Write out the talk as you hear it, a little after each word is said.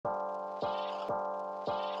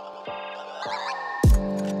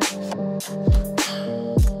Hey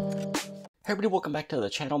everybody, welcome back to the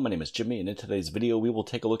channel. My name is Jimmy, and in today's video we will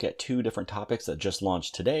take a look at two different topics that just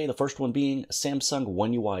launched today. The first one being Samsung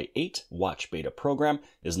One UI 8 Watch Beta Program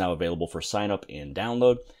is now available for sign up and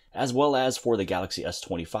download, as well as for the Galaxy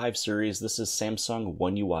S25 series, this is Samsung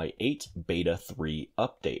One UI 8 Beta 3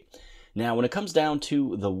 Update. Now, when it comes down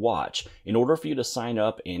to the watch, in order for you to sign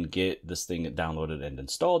up and get this thing downloaded and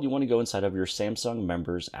installed, you want to go inside of your Samsung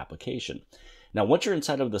Members application. Now, once you're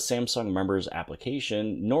inside of the Samsung Members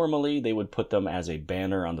application, normally they would put them as a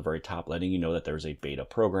banner on the very top, letting you know that there's a beta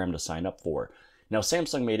program to sign up for. Now,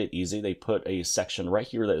 Samsung made it easy. They put a section right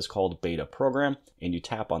here that is called Beta Program, and you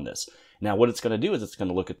tap on this. Now, what it's going to do is it's going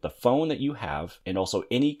to look at the phone that you have and also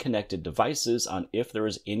any connected devices on if there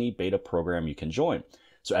is any beta program you can join.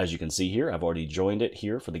 So as you can see here, I've already joined it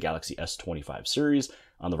here for the Galaxy S25 series.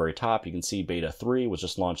 On the very top, you can see Beta 3 was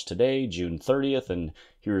just launched today, June 30th, and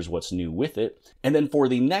here's what's new with it. And then for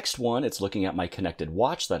the next one, it's looking at my connected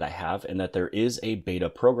watch that I have and that there is a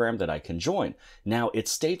beta program that I can join. Now, it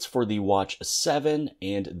states for the Watch 7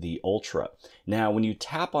 and the Ultra. Now, when you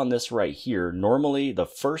tap on this right here, normally the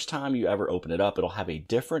first time you ever open it up, it'll have a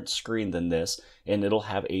different screen than this, and it'll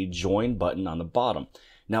have a join button on the bottom.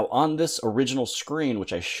 Now, on this original screen,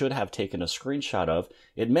 which I should have taken a screenshot of,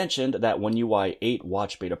 it mentioned that One UI 8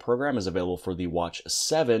 Watch Beta Program is available for the Watch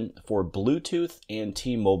 7 for Bluetooth and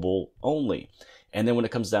T-Mobile only. And then when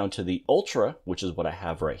it comes down to the Ultra, which is what I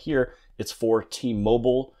have right here, it's for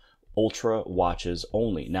T-Mobile Ultra watches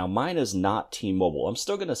only. Now, mine is not T-Mobile. I'm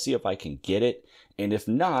still going to see if I can get it. And if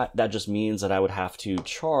not, that just means that I would have to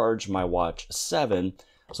charge my Watch 7.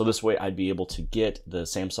 So this way I'd be able to get the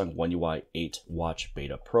Samsung One UI 8 Watch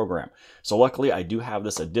Beta Program. So luckily I do have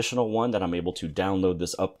this additional one that I'm able to download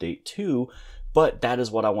this update to, but that is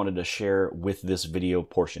what I wanted to share with this video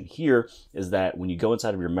portion here, is that when you go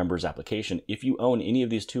inside of your members application, if you own any of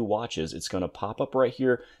these two watches, it's going to pop up right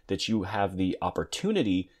here that you have the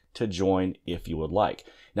opportunity to join if you would like.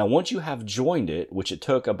 Now, once you have joined it, which it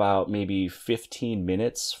took about maybe 15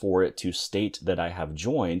 minutes for it to state that I have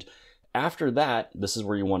joined, after that, this is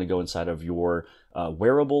where you want to go inside of your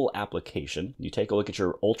wearable application. You take a look at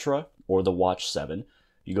your Ultra or the Watch 7.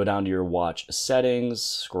 You go down to your watch settings,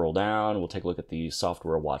 scroll down. We'll take a look at the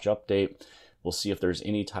software watch update. We'll see if there's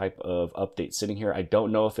any type of update sitting here. I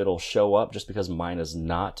don't know if it'll show up just because mine is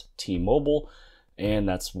not T-Mobile, and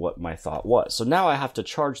that's what my thought was. So now I have to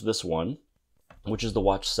charge this one, which is the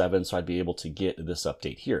Watch 7, so I'd be able to get this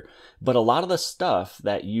update here. But a lot of the stuff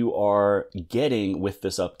that you are getting with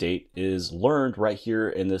this update is learned right here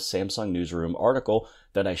in this Samsung Newsroom article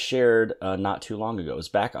that I shared not too long ago. It's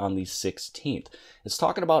back on the 16th. It's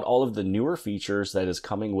talking about all of the newer features that is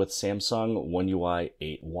coming with Samsung One UI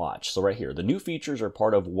 8 Watch. So right here, the new features are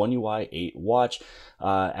part of One UI 8 Watch.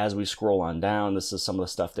 As we scroll on down, this is some of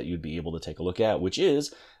the stuff that you'd be able to take a look at, which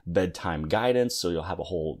is bedtime guidance. So you'll have a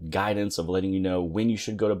whole guidance of letting you know when you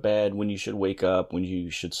should go to bed, when you should wake up, when you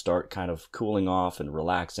should start kind of cooling off and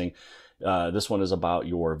relaxing. This one is about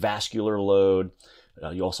your vascular load.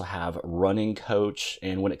 You also have running coach,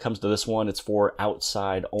 and when it comes to this one, it's for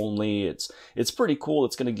outside only. It's pretty cool.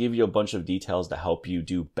 It's going to give you a bunch of details to help you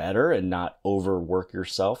do better and not overwork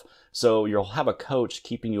yourself. So you'll have a coach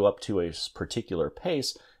keeping you up to a particular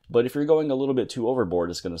pace, but if you're going a little bit too overboard,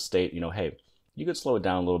 it's going to state, you know, hey, you could slow it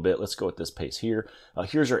down a little bit. Let's go at this pace here.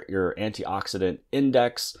 Here's your antioxidant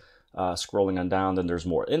index. Scrolling on down, then there's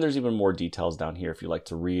more. And there's even more details down here if you like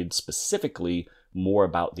to read specifically more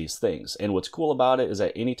about these things. And what's cool about it is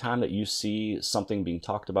that anytime that you see something being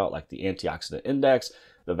talked about, like the antioxidant index,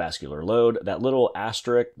 the vascular load, that little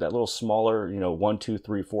asterisk, that little smaller, 1, 2,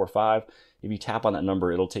 3, 4, 5, if you tap on that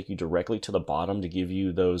number, it'll take you directly to the bottom to give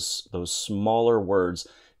you those smaller words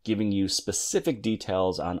giving you specific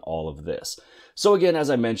details on all of this. So again, as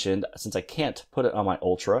I mentioned, since I can't put it on my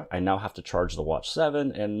Ultra, I now have to charge the Watch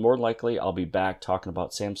 7, and more likely I'll be back talking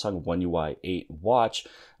about Samsung One UI 8 Watch,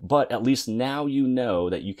 but at least now you know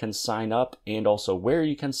that you can sign up and also where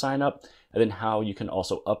you can sign up, and then how you can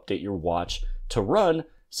also update your watch to run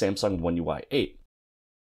Samsung One UI 8.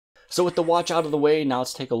 So with the watch out of the way, now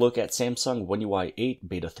let's take a look at Samsung One UI 8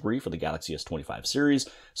 Beta 3 for the Galaxy S25 series.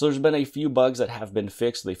 So there's been a few bugs that have been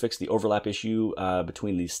fixed. They fixed the overlap issue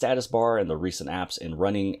between the status bar and the recent apps and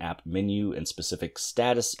running app menu and specific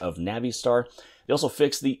status of Navistar. They also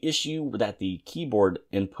fixed the issue that the keyboard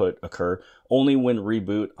input occur only when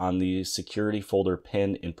reboot on the security folder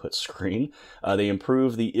pin input screen. They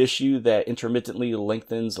improved the issue that intermittently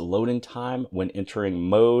lengthens loading time when entering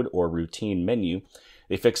mode or routine menu.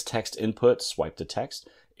 They fixed text input, swipe to text,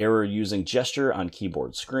 error using gesture on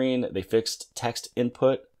keyboard screen. They fixed text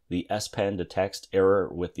input, the S Pen to text error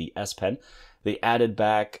with the S Pen. They added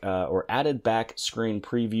back screen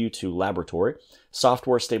preview to laboratory,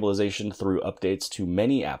 software stabilization through updates to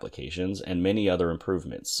many applications, and many other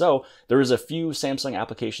improvements. So there is a few Samsung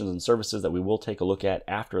applications and services that we will take a look at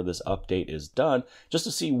after this update is done, just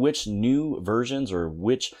to see which new versions or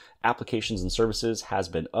which applications and services has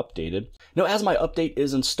been updated. Now, as my update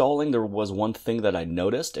is installing, there was one thing that I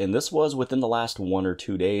noticed, and this was within the last 1 or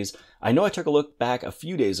 2 days. I know I took a look back a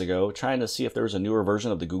few days ago trying to see if there was a newer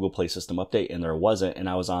version of the Google Play System update, and there wasn't, and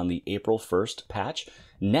I was on the April 1st patch.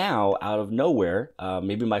 Now, out of nowhere,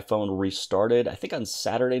 maybe my phone restarted, I think on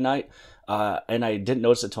Saturday night, and I didn't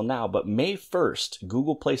notice it till now, but May 1st,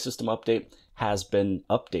 Google Play System update has been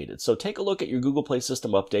updated. So take a look at your Google Play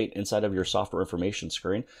System update inside of your software information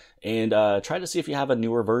screen and try to see if you have a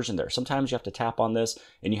newer version there. Sometimes you have to tap on this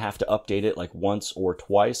and you have to update it like once or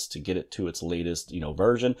twice to get it to its latest,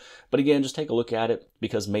 version. But again, just take a look at it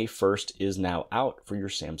because May 1st is now out for your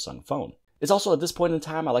Samsung phone. It's also at this point in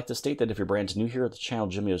time, I like to state that if you're brand new here at the channel,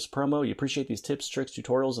 Jimmy's Promo, you appreciate these tips, tricks,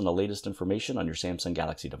 tutorials, and the latest information on your Samsung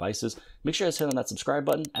Galaxy devices. Make sure to hit on that subscribe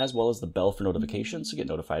button as well as the bell for notifications to get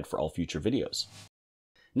notified for all future videos.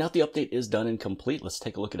 Now that the update is done and complete, let's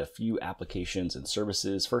take a look at a few applications and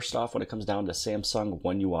services. First off, when it comes down to Samsung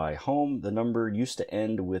One UI Home, the number used to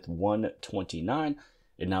end with 129.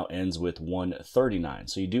 It now ends with 139.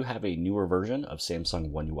 So you do have a newer version of Samsung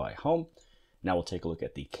One UI Home. Now we'll take a look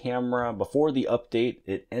at the camera. Before the update,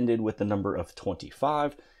 it ended with the number of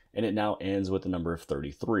 25, and it now ends with the number of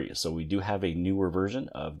 33. So we do have a newer version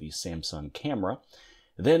of the Samsung camera.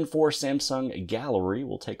 Then for Samsung Gallery,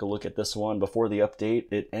 we'll take a look at this one. Before the update,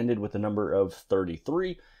 it ended with the number of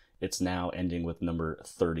 33. It's now ending with number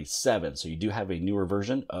 37. So you do have a newer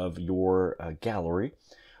version of your gallery.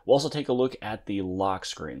 We'll also take a look at the lock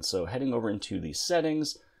screen. So heading over into the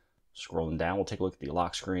settings, scrolling down, we'll take a look at the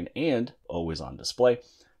lock screen and always on display.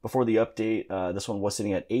 Before the update, this one was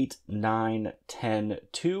sitting at 8, 9, 10,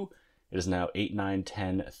 2. It is now 8, 9,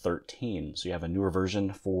 10, 13. So you have a newer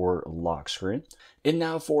version for lock screen. And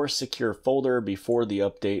now for secure folder, before the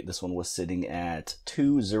update, this one was sitting at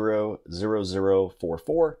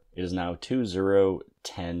 200044. It is now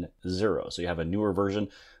 20100. So you have a newer version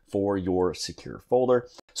for your secure folder.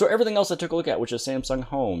 So everything else I took a look at, which is Samsung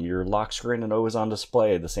Home, your lock screen and always on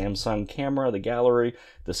display, the Samsung camera, the gallery,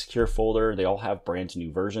 the secure folder, they all have brand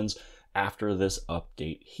new versions after this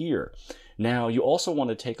update here. Now, you also want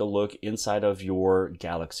to take a look inside of your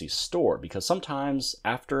Galaxy store because sometimes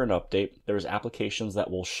after an update, there's applications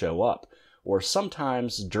that will show up. Or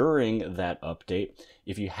sometimes during that update,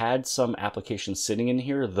 if you had some applications sitting in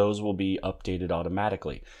here, those will be updated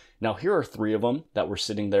automatically. Now, here are 3 of them that were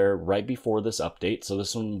sitting there right before this update. So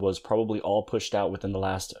this one was probably all pushed out within the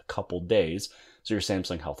last couple days. So your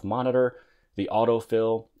Samsung Health Monitor, the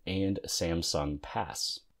autofill, and Samsung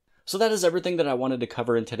Pass. So that is everything that I wanted to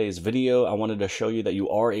cover in today's video. I wanted to show you that you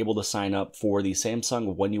are able to sign up for the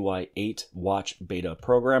Samsung One UI 8 Watch Beta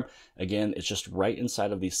program. Again, it's just right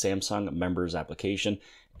inside of the Samsung members application,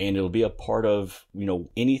 and it'll be a part of,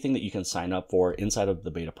 anything that you can sign up for inside of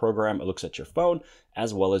the beta program. It looks at your phone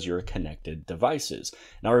as well as your connected devices.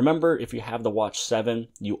 Now remember, if you have the Watch 7,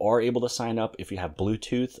 you are able to sign up if you have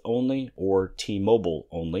Bluetooth only or T-Mobile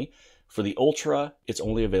only. For the Ultra, it's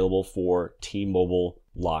only available for T-Mobile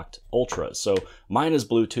locked Ultras. So mine is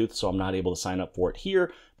Bluetooth, so I'm not able to sign up for it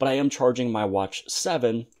here, but I am charging my Watch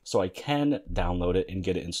 7, so I can download it and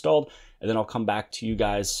get it installed. And then I'll come back to you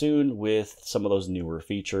guys soon with some of those newer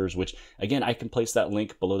features, which again, I can place that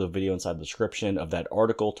link below the video inside the description of that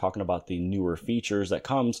article talking about the newer features that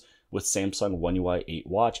comes with Samsung One UI 8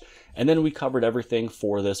 Watch. And then we covered everything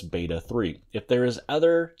for this Beta 3. If there is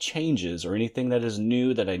other changes or anything that is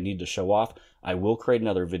new that I need to show off, I will create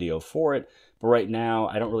another video for it. But right now,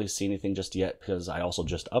 I don't really see anything just yet because I also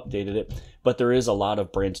just updated it. But there is a lot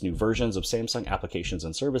of brand new versions of Samsung applications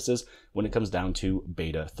and services when it comes down to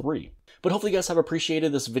Beta 3. But hopefully you guys have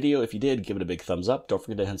appreciated this video. If you did, give it a big thumbs up. Don't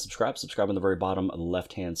forget to hit subscribe. Subscribe on the very bottom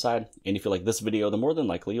left-hand side. And if you like this video, then more than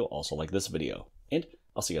likely you'll also like this video. And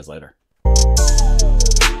I'll see you guys later.